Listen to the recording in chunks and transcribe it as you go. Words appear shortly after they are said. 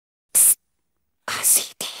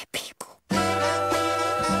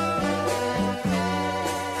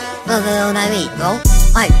on that beat, bro.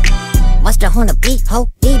 Ay, must have on the beat, ho,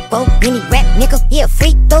 Debo, any rap nigga, he a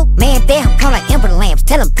freak though. Man, damn, call like Ember Lambs,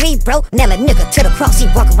 tell him breathe, bro. Nail a nigga to the cross, he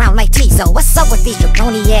walk around like Tizo. What's up with these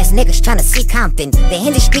jabroni ass niggas tryna see Compton? The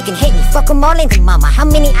English speaking hate me, fuck them all in the mama. How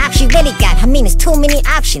many options you really got? I mean, it's too many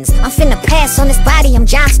options. I'm finna pass on this body, I'm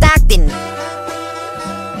John Stockton.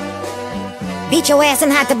 Beat your ass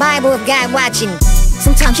and hide the Bible if God watching.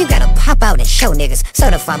 Sometimes you gotta pop out and show niggas.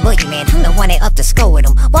 Certified boogeyman, I'm the one that up to score with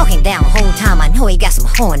him. Walking down whole time, I know he got some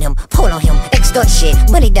hoe on him. Pull on him, extort shit,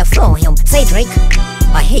 money that flow on him. Say Drake,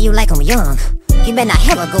 I hear you like I'm young. You better not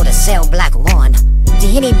ever go to cell block 1. To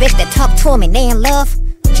any bitch that talk to him and they in love,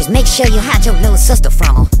 just make sure you hide your little sister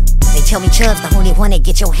from him. They tell me Chubb's the only one that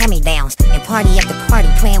get your hand-me-downs, and party after party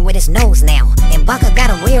playing with his nose now. And Baka got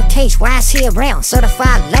a weird case, why is he around?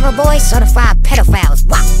 Certified lover boys, certified pedophiles.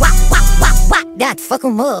 Wop, wop, wop, wop, wop, that fuck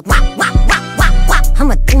him up. Wop, wop, wop, wop, wop,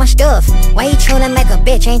 I'ma do my stuff. Why you trolling like a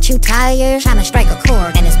bitch, ain't you tired? Tryna strike a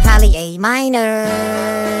chord, and it's probably A minor.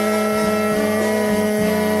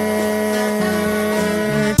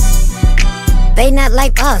 They not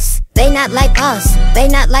like us, they not like us, they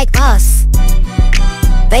not like us.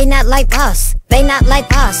 They not like us, they not like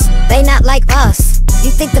us, they not like us. You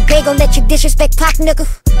think the bay gon' let you disrespect Pop, nigga?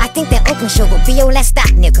 I think that Oakland show will be your last stop,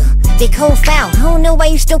 nigga. They cold foul, I don't know why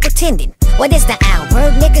you still pretending. What is the owl?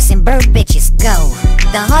 Bird niggas and bird bitches, go.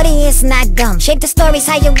 The audience not dumb, shape the stories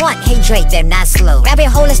how you want. Hey Drake, they're not slow. Rabbit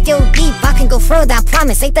hole is still deep, I can go further, I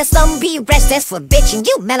promise. Ain't that some B-rest, that's for bitchin'.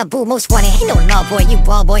 You Malibu most wanted, ain't no law boy, you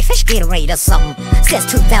ball boy. Fish Gatorade or something.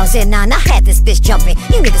 Since 2009, I had this bitch jumping.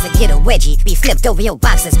 You niggas that get a wedgie, be flipped over your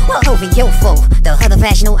boxes, well over your foe. The other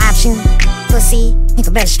vaginal option, pussy, you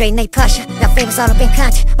can better straighten they posture. Got famous all up in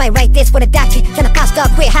country, might write this with a doctorate. Can a pop star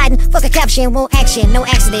quit hiding? Fuck a caption, won't action, no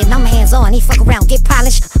accident. I'm hands on, he fuck around, get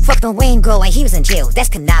polished. Fuck the Wayne go, he was in jail, that's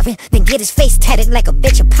conniving. Then get his face tatted like a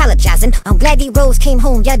bitch apologizing. I'm glad D-Rose came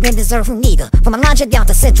home, y'all didn't deserve who neither. From Alondra down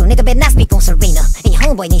to Central, nigga better not speak on Serena. And your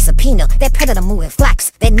homeboy needs subpoena, that predator moving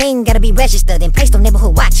flocks. That name gotta be registered and placed on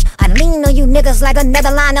neighborhood watch. I lean on you niggas like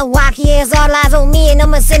another line of walk. Here's all eyes on me and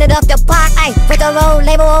I'ma send it up the pot. Ay, put the road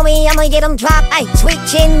label on me, I'ma get them drop. Ay, sweet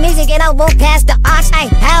chin music and I won't pass the ox. Ay,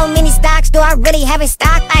 how many stocks do I really have in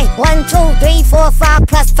stock? Ay, 1, 2, 3, 4, 5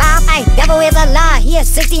 plus 5. Ay, devil is a lie, here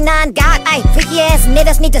 69 God. Ay, freaky ass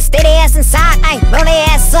niggas need to stay their ass inside. Ay, roll their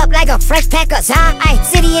ass up like a fresh pack of time. Ay,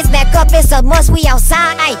 city is back up, it's a must, we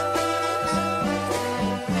outside. Ay.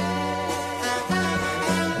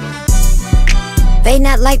 They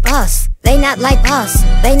not like us, they not like us,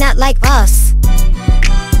 they not like us.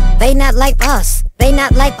 They not like us, they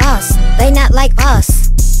not like us, they not like us.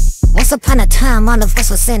 Once upon a time, all of us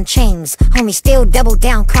was in chains. Homie still double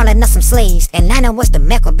down, calling us some slaves. Atlanta was the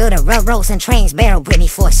mecca, building railroads and trains. Bear with me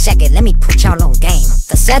for a second, let me put y'all on game.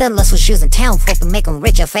 The settlers was using town folk to make them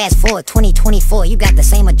richer. Fast forward 2024, you got the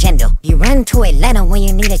same agenda. You run to Atlanta when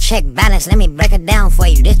you need a check balance. Let me break it down for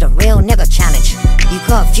you, this the real nigga challenge. You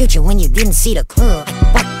called Future when you didn't see the club.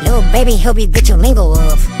 What, little baby, he'll be bitch your lingo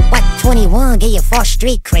of. What, 21, get your false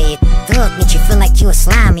street cred. Thug makes you feel like you a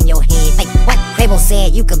slime in your head. Like, what, Quavo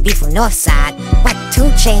said you could be from Northside. What, 2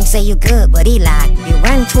 Chainz say you good, but he lied. You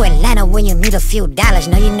run to Atlanta when you need a few dollars.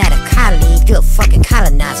 No, you're not a colleague, you're a fucking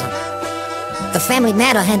colonizer. The family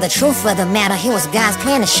matter and the truth of the matter. Here was God's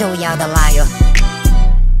plan to show y'all the liar.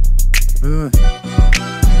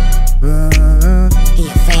 He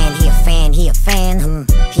a fan, he a fan, he a fan.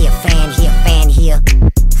 He a fan, he a fan, he a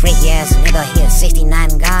freaky ass nigga, he a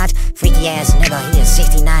 69 God. Freaky ass nigga, he a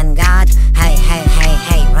 69 God. Hey, hey, hey,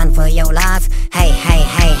 hey, run for your life. Hey, hey,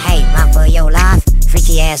 hey, hey, run for your life.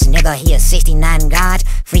 Freaky ass nigga, he a 69 God.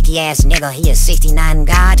 Freaky ass nigga, he a 69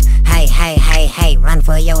 God. Hey, hey, hey, hey, run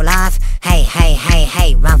for your life. Hey, hey, hey,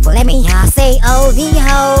 hey, run for. Let me say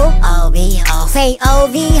O-V-ho, O-V-ho. Say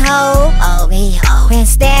O-V-ho, O-V-ho. Then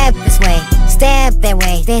stab this way, stab that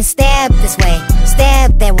way. Then stab this way,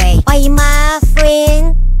 stab that way. Are you my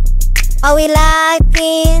friend? Are we locked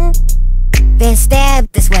in? Then stab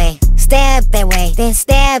this way, stab that way. Then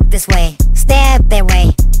stab this way.